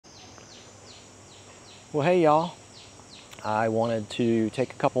Well, hey y'all, I wanted to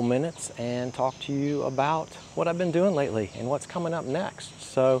take a couple minutes and talk to you about what I've been doing lately and what's coming up next.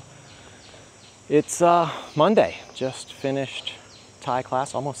 So it's Monday, just finished Thai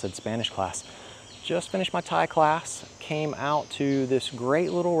class, almost said Spanish class. Just finished my Thai class, came out to this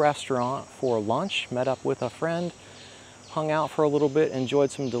great little restaurant for lunch, met up with a friend, hung out for a little bit,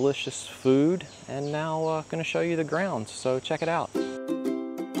 enjoyed some delicious food, and now gonna show you the grounds, so check it out.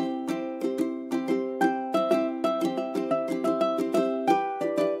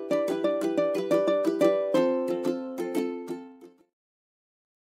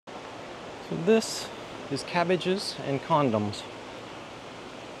 So this is Cabbages and Condoms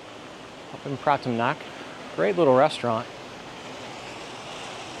up in Pattaya. Great little restaurant.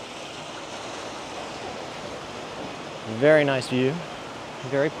 Very nice view.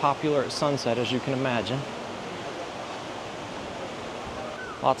 Very popular at sunset, as you can imagine.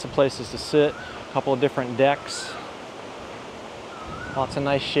 Lots of places to sit, a couple of different decks. Lots of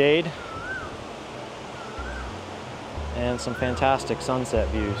nice shade. And some fantastic sunset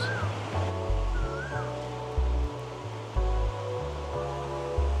views.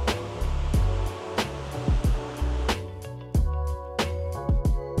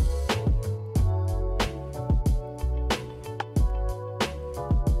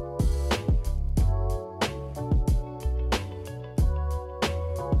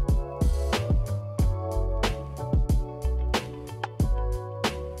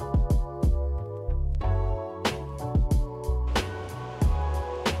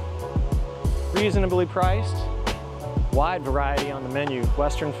 Reasonably priced, wide variety on the menu.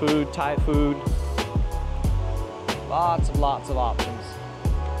 Western food, Thai food, lots of options.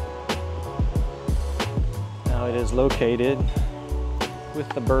 Now it is located with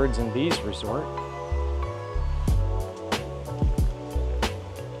the Birds and Bees Resort.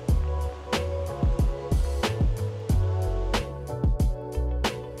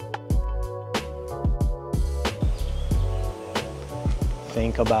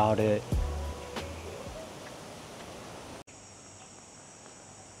 Think about it.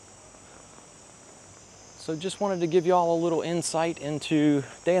 So just wanted to give you all a little insight into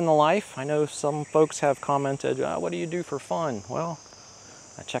day in the life. I know some folks have commented, what do you do for fun? Well,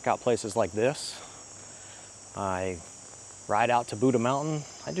 I check out places like this. I ride out to Buddha Mountain.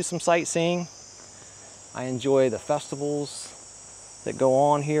 I do some sightseeing. I enjoy the festivals that go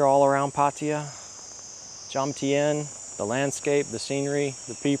on here all around Pattaya. Jomtien, the landscape, the scenery,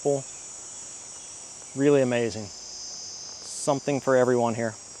 the people. Really amazing. Something for everyone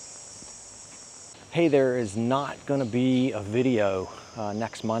here. Hey, there is not gonna be a video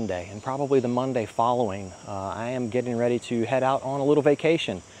next Monday, and probably the Monday following. I am getting ready to head out on a little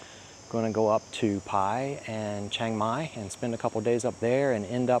vacation. Gonna go up to Pai and Chiang Mai and spend a couple days up there and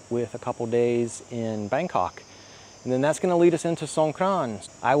end up with a couple days in Bangkok. And then that's gonna lead us into Songkran.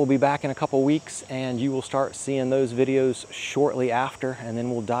 I will be back in a couple weeks and you will start seeing those videos shortly after, and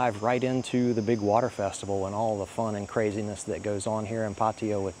then we'll dive right into the big water festival and all the fun and craziness that goes on here in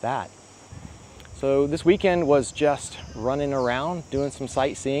Pattaya with that. So this weekend was just running around, doing some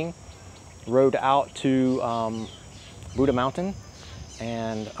sightseeing. Rode out to Buddha Mountain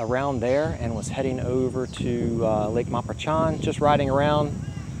and around there, and was heading over to Lake Maprachan, just riding around.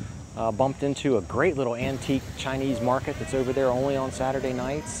 Bumped into a great little antique Chinese market that's over there only on Saturday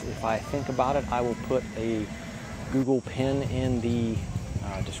nights. If I think about it, I will put a Google pin in the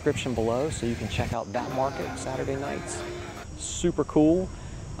description below so you can check out that market Saturday nights. Super cool.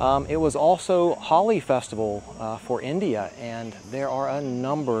 It was also Holi Festival for India, and there are a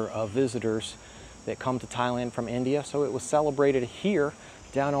number of visitors that come to Thailand from India. So it was celebrated here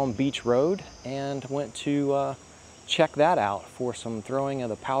down on Beach Road, and went to check that out for some throwing of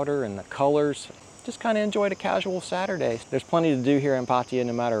the powder and the colors. Just kind of enjoyed a casual Saturday. There's plenty to do here in Pattaya,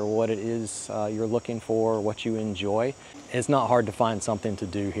 no matter what it is you're looking for, what you enjoy. It's not hard to find something to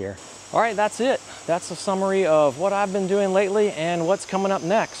do here. All right, that's it. That's a summary of what I've been doing lately and what's coming up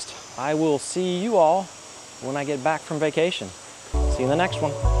next. I will see you all when I get back from vacation. See you in the next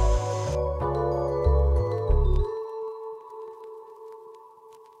one.